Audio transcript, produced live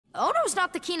Ono's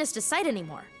not the keenest of sight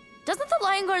anymore. Doesn't the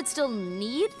Lion Guard still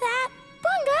need that?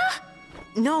 Bunga!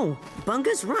 No,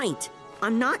 Bunga's right.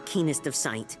 I'm not keenest of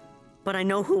sight. But I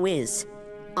know who is.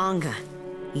 Anga.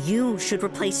 You should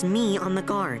replace me on the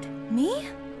guard. Me?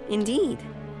 Indeed.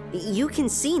 You can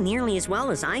see nearly as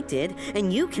well as I did,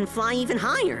 and you can fly even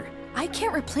higher. I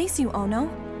can't replace you, Ono.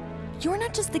 You're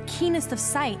not just the keenest of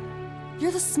sight.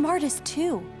 You're the smartest,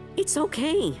 too. It's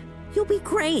okay. You'll be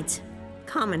great.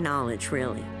 Common knowledge,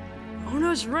 really.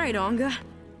 Ono's right, Anga.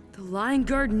 The Lion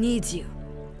Guard needs you.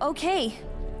 Okay.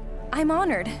 I'm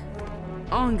honored.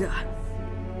 Anga,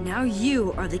 now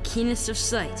you are the keenest of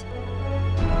sight.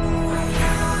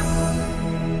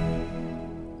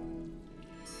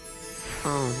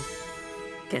 Oh,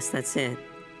 guess that's it.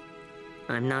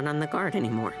 I'm not on the guard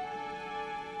anymore.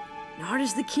 Nard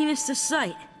is the keenest of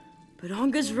sight, but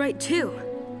Anga's right too.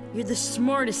 You're the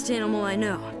smartest animal I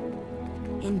know.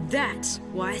 And that's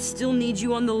why I still need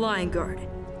you on the Lion Guard.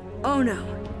 Oh no,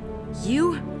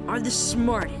 you are the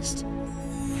smartest.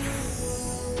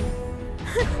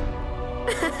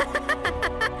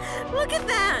 Look at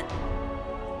that!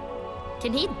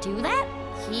 Can he do that?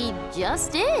 He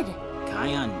just did.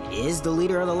 Kion is the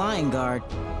leader of the Lion Guard.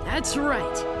 That's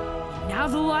right. And now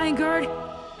the Lion Guard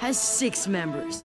has 6 members.